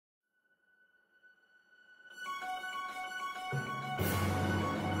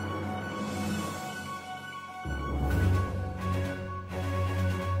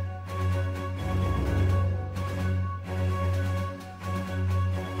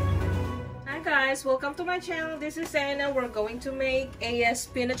Guys, welcome to my channel. This is Anna. We're going to make a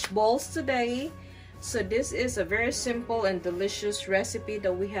spinach balls today. So this is a very simple and delicious recipe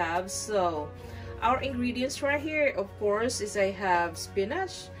that we have. So our ingredients right here, of course, is I have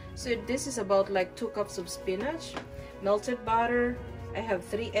spinach. So this is about like 2 cups of spinach, melted butter, I have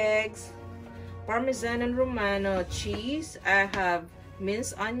 3 eggs, Parmesan and Romano cheese, I have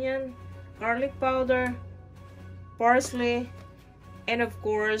minced onion, garlic powder, parsley, and of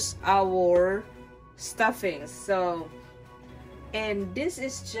course our stuffings. So, and this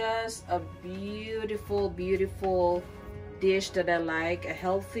is just a beautiful dish that I like, a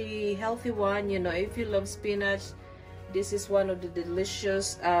healthy one. You know, if you love spinach, this is one of the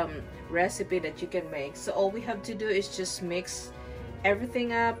delicious recipe that you can make. So all we have to do is just mix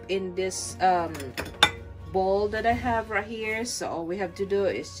everything up in this bowl that I have right here. So all we have to do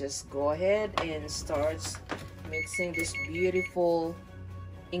is just go ahead and start mixing this beautiful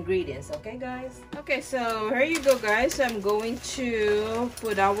ingredients. Okay guys, okay, so here you go guys. I'm going to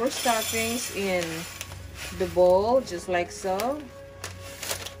put our stuffings in the bowl just like so,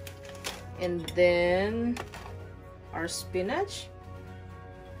 and then our spinach,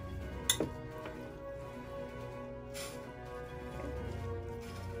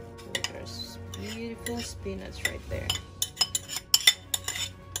 there's beautiful spinach right there.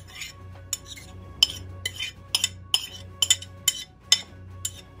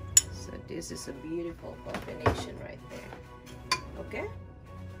 This is a beautiful combination right there. Okay,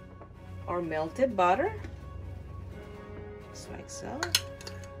 our melted butter, just like so.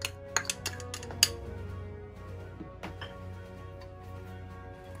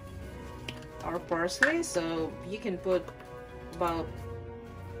 Our parsley, so you can put about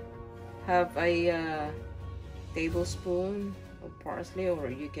half a tablespoon of parsley,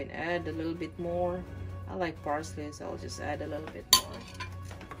 or you can add a little bit more. I like parsley, so I'll just add a little bit more.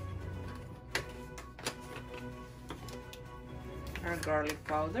 Our garlic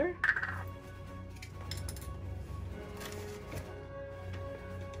powder,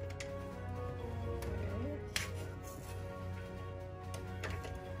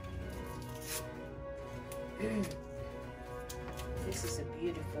 okay. This is a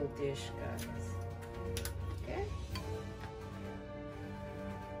beautiful dish, guys. Okay,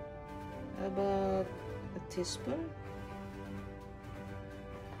 about a teaspoon.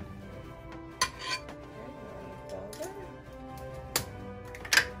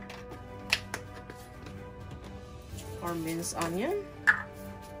 Our minced onion,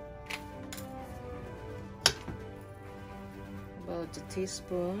 about a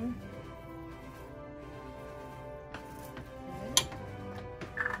teaspoon. Okay.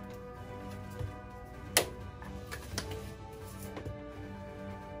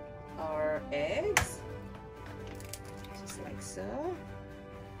 Our eggs, just like so.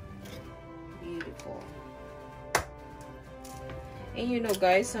 Beautiful. And you know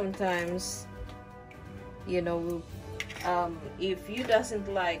guys, sometimes, you know, if you doesn't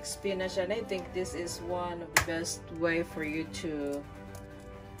like spinach, and I think this is one of the best way for you to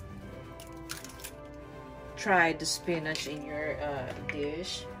try the spinach in your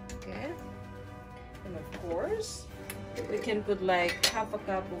dish. Okay, and of course we can put like half a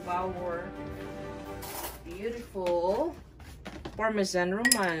cup of our beautiful Parmesan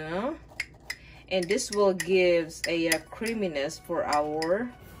Romano, and this will give a creaminess for our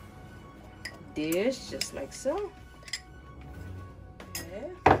dish, just like so.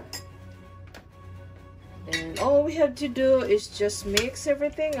 And all we have to do is just mix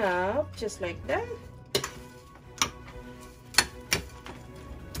everything up just like that.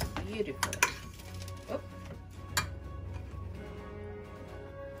 Beautiful. Oh.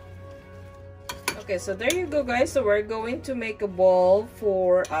 Okay, so there you go guys. So we're going to make a ball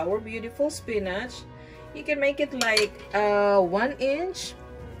for our beautiful spinach. You can make it like 1 inch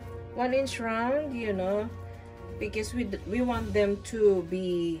round, you know, because we want them to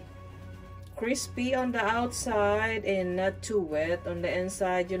be crispy on the outside and not too wet on the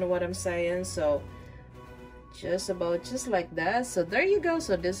inside, you know what I'm saying? So just like that. So there you go.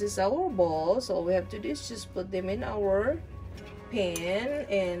 So this is our balls. All we have to do is just put them in our pan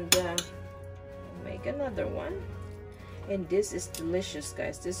and make another one. And this is delicious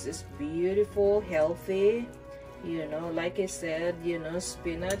guys. This is beautiful, healthy, you know, like I said, you know,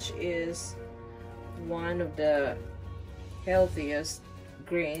 spinach is one of the healthiest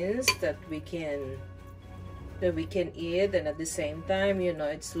greens that we can eat, and at the same time, you know,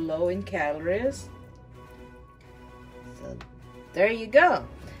 it's low in calories. So There you go.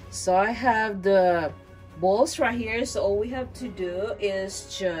 So I have the balls right here, so all we have to do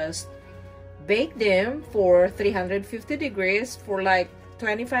is just bake them for 350 degrees for like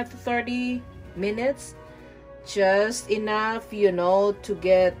 25 to 30 minutes, just enough, you know, to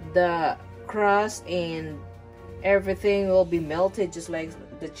get the crust and everything will be melted, just like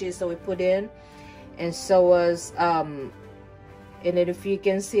the cheese that we put in. And so was and then if you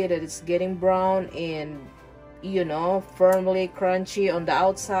can see that it's getting brown and, you know, firmly crunchy on the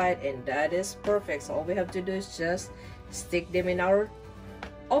outside, and that is perfect. So all we have to do is just stick them in our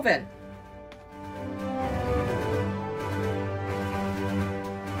oven.